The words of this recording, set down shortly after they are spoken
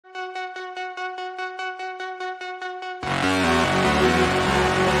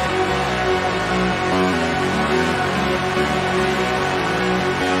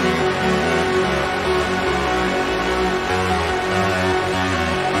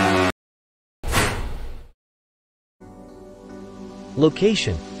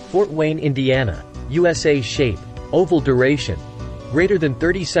Location: Fort Wayne, Indiana, USA. Shape: oval. Duration: greater than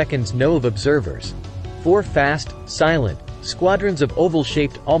 30 seconds. No of observers. 4 fast, silent, squadrons of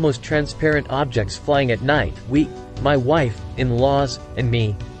oval-shaped, almost transparent objects flying at night. We, my wife, in-laws, and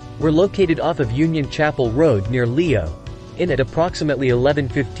me, were located off of Union Chapel Road near Leo Inn at approximately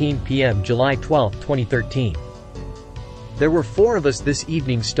 11:15 p.m. July 12, 2013. There were 4 of us this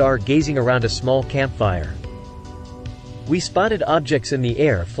evening, star-gazing around a small campfire. We spotted objects in the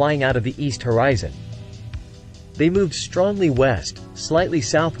air flying out of the east horizon. They moved strongly west, slightly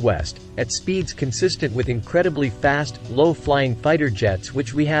southwest, at speeds consistent with incredibly fast, low-flying fighter jets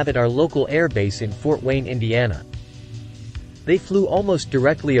which we have at our local airbase in Fort Wayne, Indiana. They flew almost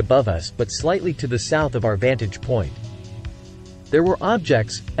directly above us but slightly to the south of our vantage point. There were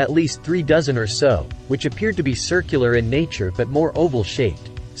objects, at least 3 dozen or so, which appeared to be circular in nature but more oval-shaped,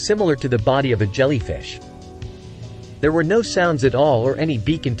 similar to the body of a jellyfish. There were no sounds at all or any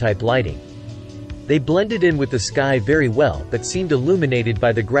beacon-type lighting. They blended in with the sky very well but seemed illuminated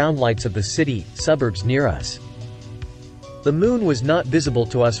by the ground lights of the city, suburbs near us. The moon was not visible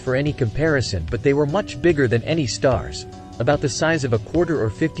to us for any comparison, but they were much bigger than any stars, about the size of a quarter or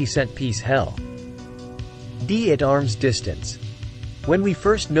 50-cent piece held at arm's distance. When we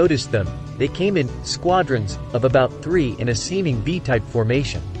first noticed them, they came in squadrons of about 3 in a seeming V-type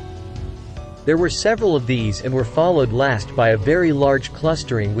formation. There were several of these and were followed last by a very large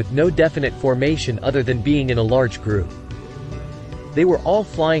clustering with no definite formation other than being in a large group. They were all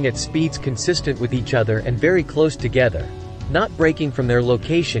flying at speeds consistent with each other and very close together, not breaking from their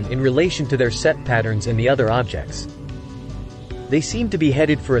location in relation to their set patterns and the other objects. They seemed to be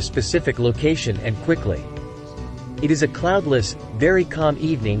headed for a specific location and quickly. It is a cloudless, very calm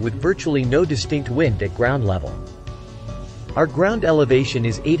evening with virtually no distinct wind at ground level. Our ground elevation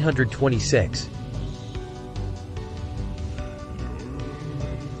is 826.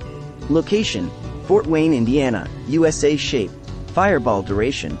 Location: Fort Wayne, Indiana, USA. Shape: fireball.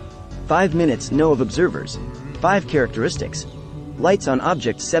 Duration: 5 minutes. No of observers. 5 characteristics: lights on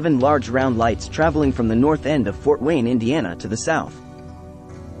object: 7 large round lights traveling from the north end of Fort Wayne, Indiana to the south.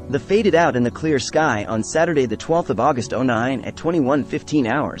 The faded out in the clear sky on Saturday the 12th of August 09 at 21:15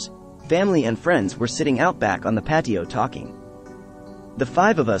 hours. Family and friends were sitting out back on the patio talking. The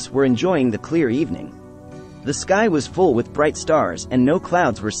 5 of us were enjoying the clear evening. The sky was full with bright stars and no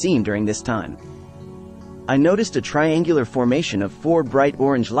clouds were seen during this time. I noticed a triangular formation of 4 bright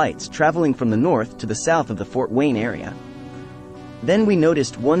orange lights traveling from the north to the south of the Fort Wayne area. Then we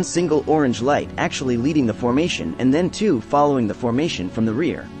noticed 1 single orange light actually leading the formation and then 2 following the formation from the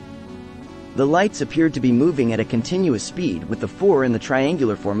rear. The lights appeared to be moving at a continuous speed, with the 4 in the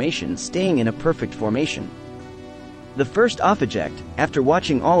triangular formation staying in a perfect formation. The first object, after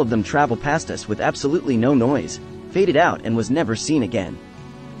watching all of them travel past us with absolutely no noise, faded out and was never seen again.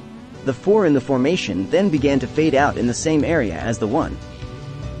 The 4 in the formation then began to fade out in the same area as the 1.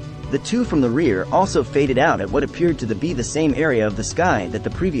 The 2 from the rear also faded out at what appeared to be the same area of the sky that the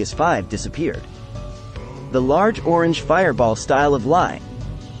previous 5 disappeared. The large orange fireball style of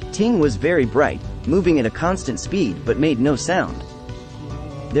lighting was very bright, moving at a constant speed but made no sound.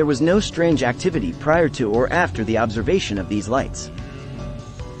 There was no strange activity prior to or after the observation of these lights.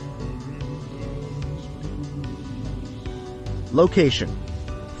 Location: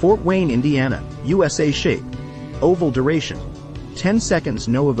 Fort Wayne, Indiana, USA. Shape: oval. Duration: 10 seconds.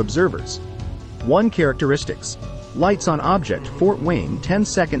 No of observers. 1 characteristics: lights on object: Fort Wayne.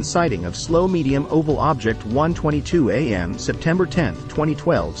 10-second sighting of slow medium oval object. 1:22 a.m. September 10,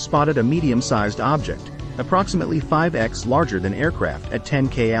 2012. Spotted a medium-sized object, approximately 5x larger than aircraft at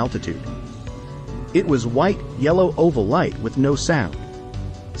 10K altitude. It was white, yellow oval light with no sound.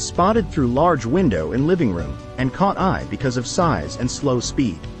 Spotted through large window in living room, and caught eye because of size and slow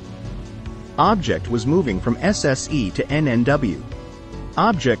speed. Object was moving from SSE to NNW.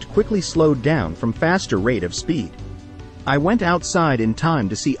 Object quickly slowed down from faster rate of speed. I went outside in time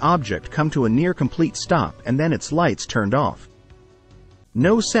to see object come to a near complete stop and then its lights turned off.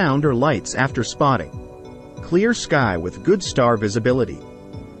 No sound or lights after spotting. Clear sky with good star visibility.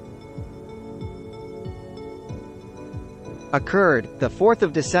 Occurred the 4th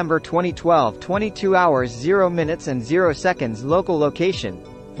of December 2012, 22 hours 0 minutes and 0 seconds. Local location: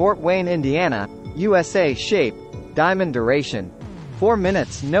 Fort Wayne, Indiana, USA. Shape: diamond. Duration: 4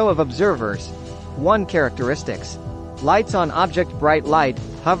 minutes. No of observers. 1 characteristics: lights on object: bright light,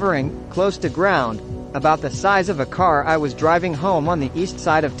 hovering, close to ground, about the size of a car. I was driving home on the east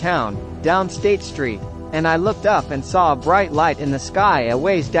side of town, down State Street, and I looked up and saw a bright light in the sky a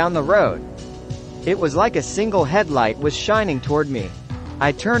ways down the road. It was like a single headlight was shining toward me.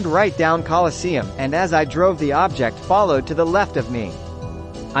 I turned right down Coliseum, and as I drove the object followed to the left of me.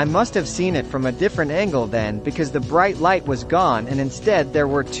 I must have seen it from a different angle then, because the bright light was gone and instead there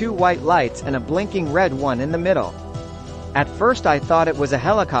were two white lights and a blinking red one in the middle. At first I thought it was a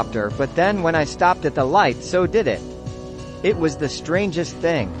helicopter, but then when I stopped at the light, so did it. It was the strangest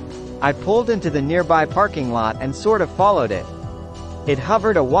thing. I pulled into the nearby parking lot and sort of followed it. It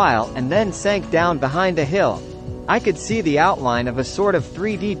hovered a while and then sank down behind a hill. I could see the outline of a sort of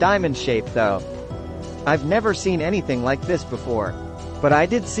 3D diamond shape though. I've never seen anything like this before. But I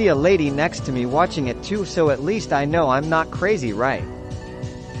did see a lady next to me watching it too, so at least I know I'm not crazy, right?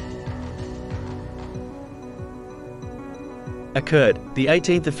 Occurred, the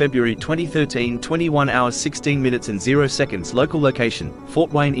 18th of February 2013, 21 hours 16 minutes and 0 seconds. Local location,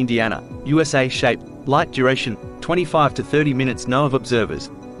 Fort Wayne, Indiana, USA. Shape, light duration, 25 to 30 minutes. No of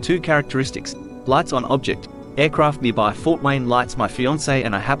observers. 2 characteristics, lights on object, aircraft nearby. Fort Wayne lights. My fiancé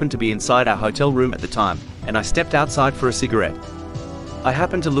and I happened to be inside our hotel room at the time, and I stepped outside for a cigarette. I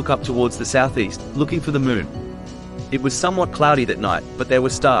happened to look up towards the southeast, looking for the moon. It was somewhat cloudy that night, but there were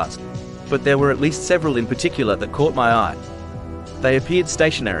stars. But there were at least several in particular that caught my eye. They appeared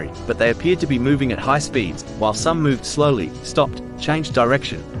stationary, but they appeared to be moving at high speeds, while some moved slowly, stopped, changed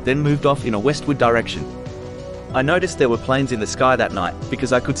direction, then moved off in a westward direction. I noticed there were planes in the sky that night,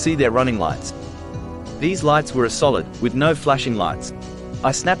 because I could see their running lights. These lights were a solid, with no flashing lights.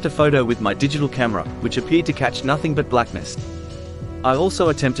 I snapped a photo with my digital camera, which appeared to catch nothing but blackness. I also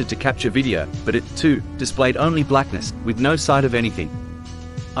attempted to capture video, but it, too, displayed only blackness, with no sight of anything.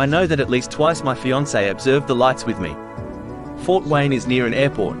 I know that at least twice my fiancé observed the lights with me. Fort Wayne is near an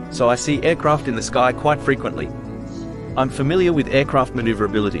airport, so I see aircraft in the sky quite frequently. I'm familiar with aircraft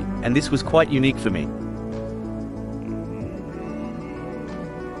maneuverability, and this was quite unique for me.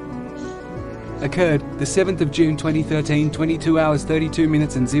 Occurred, the 7th of June 2013, 22 hours 32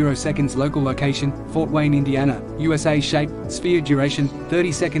 minutes and 0 seconds. Local location, Fort Wayne, Indiana, USA. Shape, sphere duration,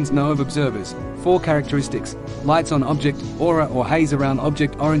 30 seconds. No of observers. 4 characteristics, lights on object, aura or haze around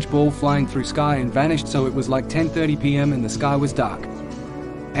object, orange ball flying through sky and vanished, so it was like 10:30 p.m. and the sky was dark.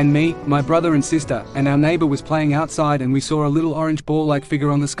 And me, my brother and sister, and our neighbor was playing outside and we saw a little orange ball-like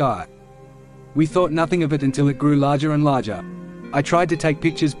figure on the sky. We thought nothing of it until it grew larger and larger. I tried to take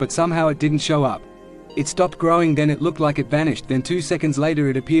pictures but somehow it didn't show up. It stopped growing, then it looked like it vanished, then 2 seconds later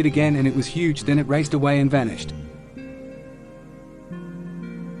it appeared again and it was huge, then it raced away and vanished.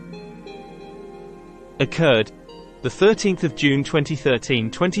 Occurred, the 13th of June 2013,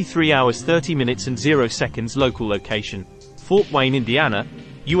 23 hours 30 minutes and 0 seconds. Local location, Fort Wayne, Indiana,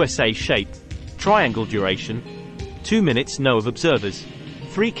 USA. Shape, triangle duration, 2 minutes. No of observers.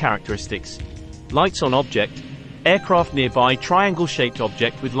 3 characteristics, lights on object, aircraft nearby. Triangle-shaped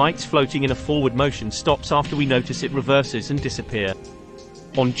object with lights floating in a forward motion stops after we notice it reverses and disappear.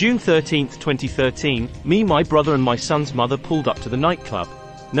 On June 13, 2013, me, my brother and my son's mother pulled up to the nightclub.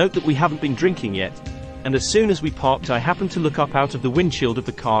 Note that we haven't been drinking yet. And as soon as we parked, I happened to look up out of the windshield of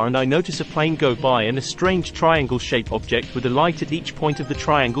the car and I notice a plane go by and a strange triangle-shaped object with a light at each point of the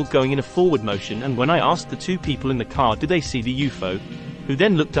triangle going in a forward motion. And when I asked the 2 people in the car did they see the UFO, who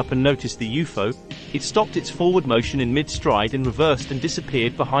then looked up and noticed the UFO, it stopped its forward motion in mid-stride and reversed and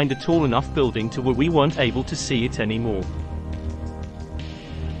disappeared behind a tall enough building to where we weren't able to see it anymore.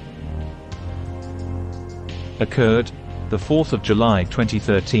 Occurred, the 4th of July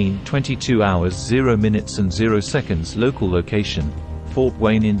 2013, 22 hours 0 minutes and 0 seconds. Local location, Fort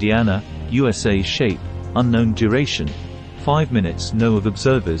Wayne, Indiana, USA. Shape, unknown duration, 5 minutes. No of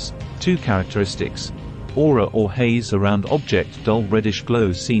observers. 2 characteristics, aura or haze around object, dull reddish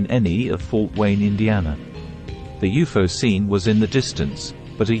glow. Seen any of Fort Wayne, Indiana. The UFO seen was in the distance,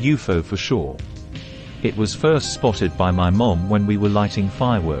 but a UFO for sure. It was first spotted by my mom when we were lighting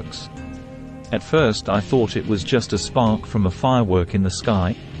fireworks. At first I thought it was just a spark from a firework in the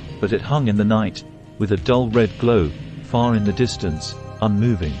sky, but it hung in the night, with a dull red glow, far in the distance,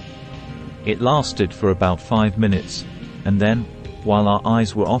 unmoving. It lasted for about 5 minutes, and then, while our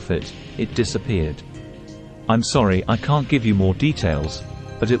eyes were off it, it disappeared. I'm sorry I can't give you more details,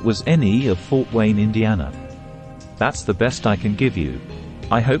 but it was any of Fort Wayne, Indiana. That's the best I can give you.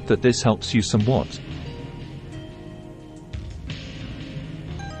 I hope that this helps you somewhat.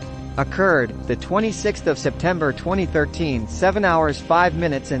 Occurred, the 26th of September 2013, 7 hours 5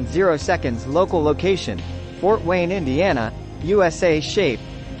 minutes and 0 seconds. Local location, Fort Wayne, Indiana, USA. Shape,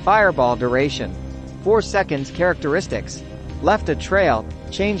 fireball duration, 4 seconds. Characteristics, left a trail,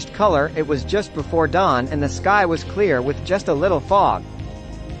 changed color. It was just before dawn and the sky was clear with just a little fog.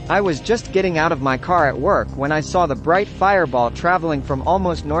 I was just getting out of my car at work when I saw the bright fireball traveling from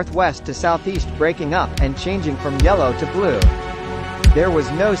almost northwest to southeast, breaking up and changing from yellow to blue. There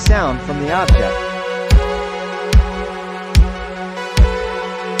was no sound from the object.